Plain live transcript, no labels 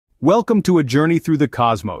Welcome to a journey through the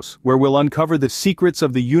cosmos, where we'll uncover the secrets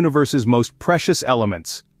of the universe's most precious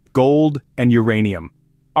elements, gold and uranium.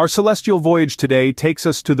 Our celestial voyage today takes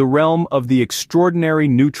us to the realm of the extraordinary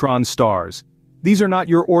neutron stars. These are not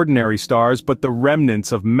your ordinary stars, but the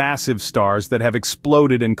remnants of massive stars that have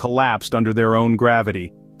exploded and collapsed under their own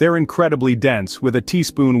gravity. They're incredibly dense, with a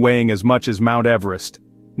teaspoon weighing as much as Mount Everest.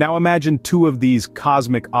 Now imagine two of these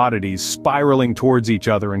cosmic oddities spiraling towards each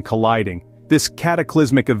other and colliding. This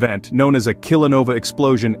cataclysmic event, known as a kilonova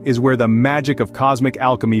explosion, is where the magic of cosmic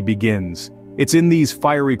alchemy begins. It's in these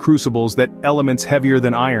fiery crucibles that elements heavier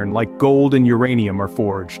than iron, like gold and uranium, are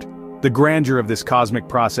forged. The grandeur of this cosmic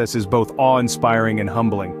process is both awe-inspiring and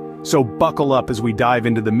humbling. So buckle up as we dive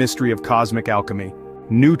into the mystery of cosmic alchemy.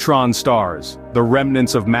 Neutron stars, the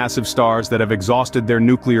remnants of massive stars that have exhausted their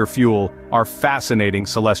nuclear fuel, are fascinating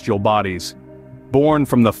celestial bodies. Born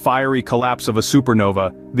from the fiery collapse of a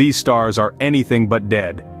supernova, these stars are anything but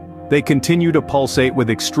dead. They continue to pulsate with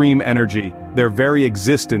extreme energy, their very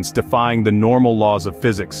existence defying the normal laws of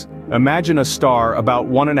physics. Imagine a star about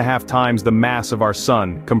 1.5 times the mass of our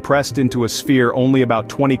sun, compressed into a sphere only about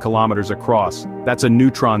 20 kilometers across. That's a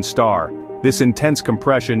neutron star. This intense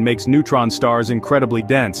compression makes neutron stars incredibly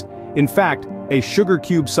dense. In fact, a sugar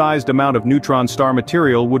cube-sized amount of neutron star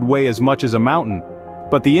material would weigh as much as a mountain.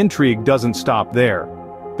 But the intrigue doesn't stop there.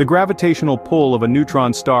 The gravitational pull of a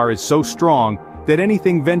neutron star is so strong that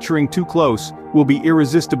anything venturing too close will be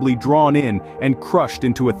irresistibly drawn in and crushed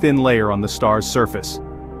into a thin layer on the star's surface.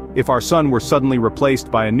 If our sun were suddenly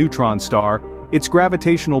replaced by a neutron star, its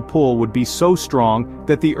gravitational pull would be so strong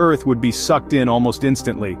that the Earth would be sucked in almost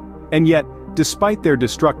instantly. And yet, despite their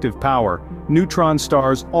destructive power, neutron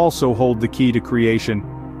stars also hold the key to creation.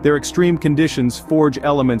 Their extreme conditions forge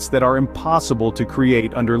elements that are impossible to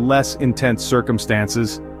create under less intense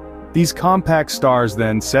circumstances. These compact stars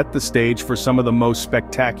then set the stage for some of the most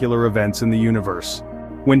spectacular events in the universe.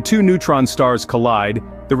 When two neutron stars collide,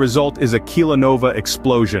 the result is a kilonova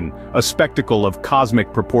explosion, a spectacle of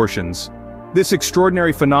cosmic proportions. This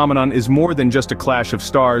extraordinary phenomenon is more than just a clash of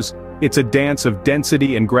stars, it's a dance of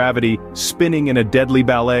density and gravity, spinning in a deadly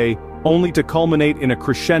ballet, only to culminate in a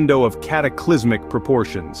crescendo of cataclysmic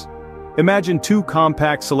proportions. Imagine two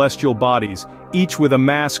compact celestial bodies, each with a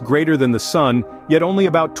mass greater than the sun, yet only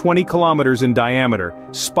about 20 kilometers in diameter,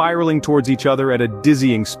 spiraling towards each other at a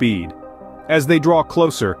dizzying speed. As they draw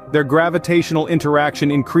closer, their gravitational interaction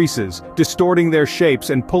increases, distorting their shapes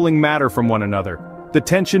and pulling matter from one another. The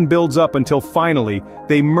tension builds up until finally,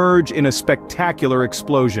 they merge in a spectacular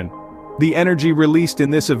explosion. The energy released in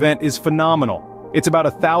this event is phenomenal. It's about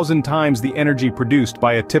 1,000 times the energy produced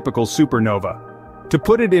by a typical supernova. To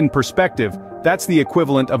put it in perspective, that's the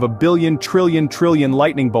equivalent of 1 billion trillion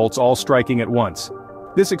lightning bolts all striking at once.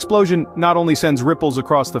 This explosion not only sends ripples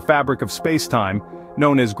across the fabric of space-time,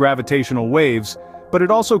 known as gravitational waves, but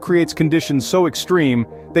it also creates conditions so extreme,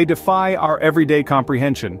 they defy our everyday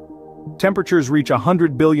comprehension. Temperatures reach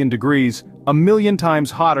 100 billion degrees, 1,000,000 times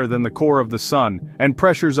hotter than the core of the sun, and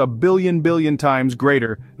pressures 1 billion times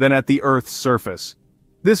greater than at the Earth's surface.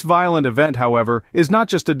 This violent event, however, is not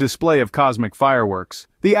just a display of cosmic fireworks.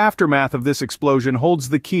 The aftermath of this explosion holds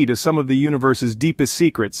the key to some of the universe's deepest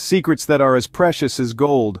secrets, secrets that are as precious as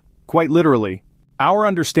gold, quite literally. Our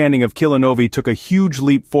understanding of kilonovae took a huge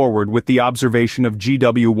leap forward with the observation of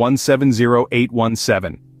GW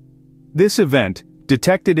 170817. This event,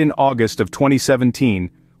 detected in August of 2017,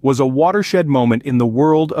 was a watershed moment in the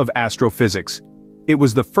world of astrophysics. It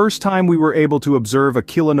was the first time we were able to observe a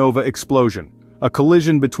kilonova explosion, a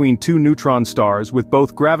collision between two neutron stars with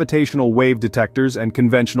both gravitational wave detectors and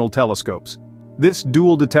conventional telescopes. This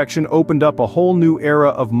dual detection opened up a whole new era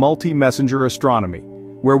of multi-messenger astronomy,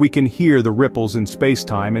 where we can hear the ripples in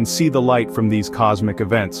space-time and see the light from these cosmic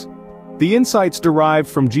events. The insights derived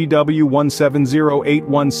from GW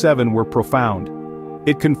 170817 were profound.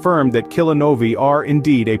 It confirmed that kilonovae are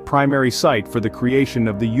indeed a primary site for the creation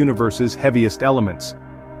of the universe's heaviest elements.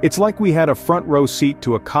 It's like we had a front-row seat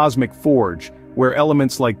to a cosmic forge, where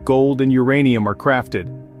elements like gold and uranium are crafted.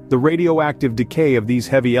 The radioactive decay of these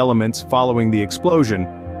heavy elements following the explosion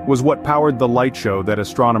was what powered the light show that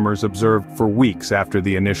astronomers observed for weeks after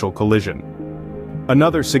the initial collision.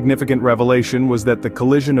 Another significant revelation was that the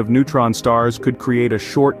collision of neutron stars could create a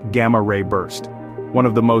short gamma-ray burst, one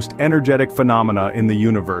of the most energetic phenomena in the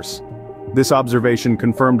universe. This observation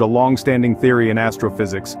confirmed a long-standing theory in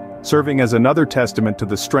astrophysics, serving as another testament to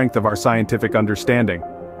the strength of our scientific understanding.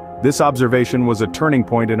 This observation was a turning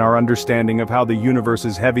point in our understanding of how the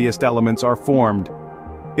universe's heaviest elements are formed.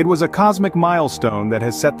 It was a cosmic milestone that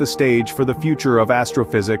has set the stage for the future of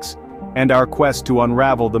astrophysics and our quest to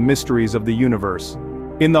unravel the mysteries of the universe.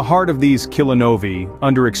 In the heart of these kilonovae,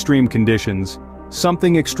 under extreme conditions,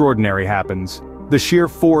 something extraordinary happens. The sheer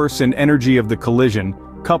force and energy of the collision,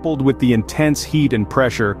 coupled with the intense heat and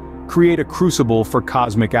pressure, create a crucible for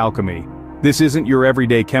cosmic alchemy. This isn't your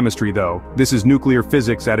everyday chemistry though, this is nuclear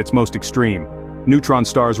physics at its most extreme. Neutron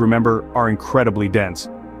stars, remember, are incredibly dense.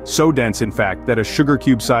 So dense, in fact, that a sugar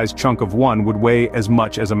cube-sized chunk of one would weigh as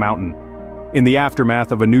much as a mountain. In the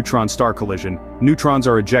aftermath of a neutron star collision, neutrons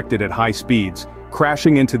are ejected at high speeds,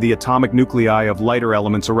 crashing into the atomic nuclei of lighter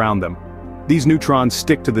elements around them. These neutrons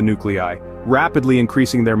stick to the nuclei, rapidly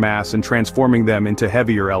increasing their mass and transforming them into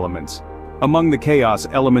heavier elements. Among the chaos,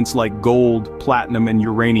 elements like gold, platinum, and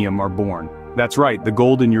uranium are born. That's right, the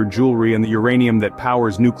gold in your jewelry and the uranium that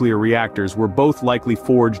powers nuclear reactors were both likely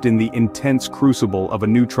forged in the intense crucible of a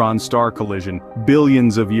neutron star collision,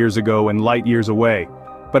 billions of years ago and light years away.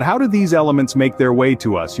 But how do these elements make their way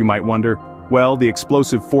to us, you might wonder? Well, the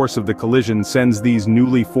explosive force of the collision sends these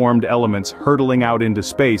newly formed elements hurtling out into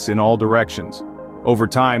space in all directions. Over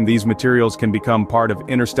time, these materials can become part of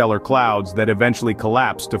interstellar clouds that eventually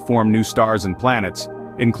collapse to form new stars and planets,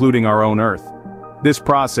 including our own Earth. This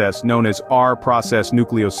process, known as R-process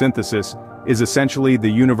nucleosynthesis, is essentially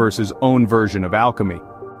the universe's own version of alchemy.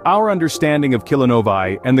 Our understanding of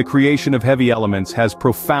kilonovae and the creation of heavy elements has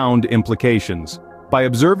profound implications. By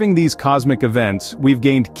observing these cosmic events, we've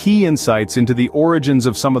gained key insights into the origins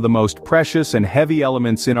of some of the most precious and heavy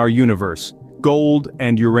elements in our universe: gold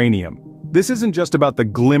and uranium. This isn't just about the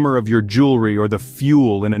glimmer of your jewelry or the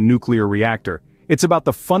fuel in a nuclear reactor. It's about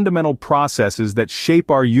the fundamental processes that shape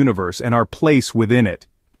our universe and our place within it.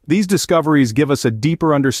 These discoveries give us a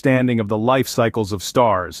deeper understanding of the life cycles of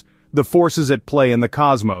stars, the forces at play in the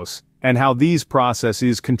cosmos, and how these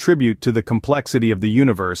processes contribute to the complexity of the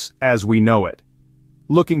universe as we know it.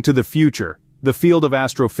 Looking to the future, the field of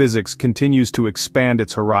astrophysics continues to expand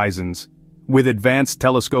its horizons. With advanced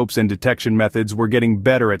telescopes and detection methods, we're getting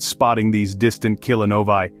better at spotting these distant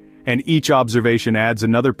kilonovae, and each observation adds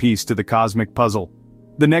another piece to the cosmic puzzle.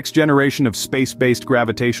 The next generation of space-based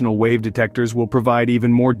gravitational wave detectors will provide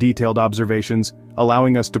even more detailed observations,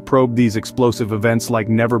 allowing us to probe these explosive events like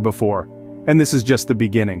never before. And this is just the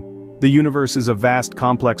beginning. The universe is a vast,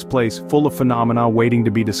 complex place full of phenomena waiting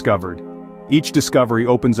to be discovered. Each discovery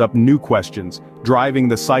opens up new questions, driving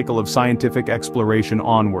the cycle of scientific exploration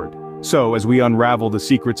onward. So, as we unravel the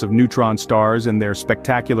secrets of neutron stars and their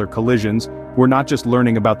spectacular collisions, we're not just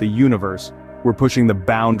learning about the universe, we're pushing the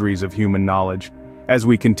boundaries of human knowledge. As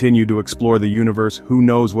we continue to explore the universe, who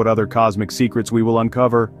knows what other cosmic secrets we will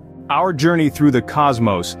uncover? Our journey through the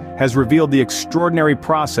cosmos has revealed the extraordinary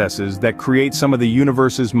processes that create some of the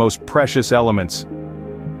universe's most precious elements.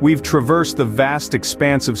 We've traversed the vast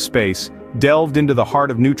expanse of space, delved into the heart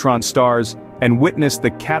of neutron stars, and witnessed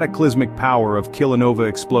the cataclysmic power of kilonova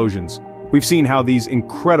explosions. We've seen how these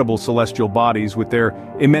incredible celestial bodies with their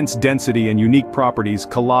immense density and unique properties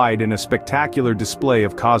collide in a spectacular display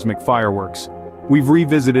of cosmic fireworks. We've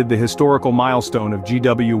revisited the historical milestone of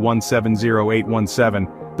GW 170817,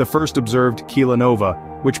 the first observed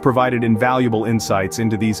kilonova, which provided invaluable insights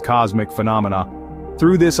into these cosmic phenomena.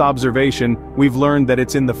 Through this observation, we've learned that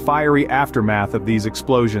it's in the fiery aftermath of these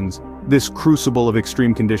explosions, this crucible of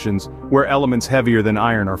extreme conditions, where elements heavier than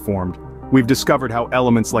iron are formed. We've discovered how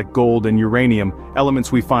elements like gold and uranium,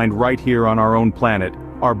 elements we find right here on our own planet,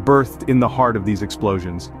 are birthed in the heart of these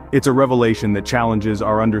explosions. It's a revelation that challenges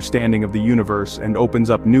our understanding of the universe and opens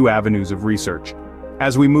up new avenues of research.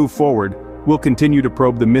 As we move forward, we'll continue to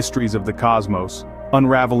probe the mysteries of the cosmos,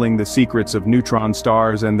 unraveling the secrets of neutron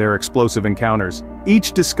stars and their explosive encounters.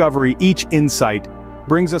 Each discovery, each insight,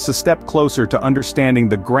 brings us a step closer to understanding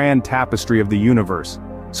the grand tapestry of the universe.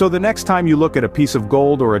 So the next time you look at a piece of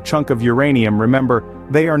gold or a chunk of uranium, remember,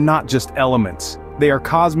 they are not just elements. They are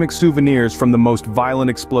cosmic souvenirs from the most violent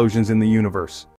explosions in the universe.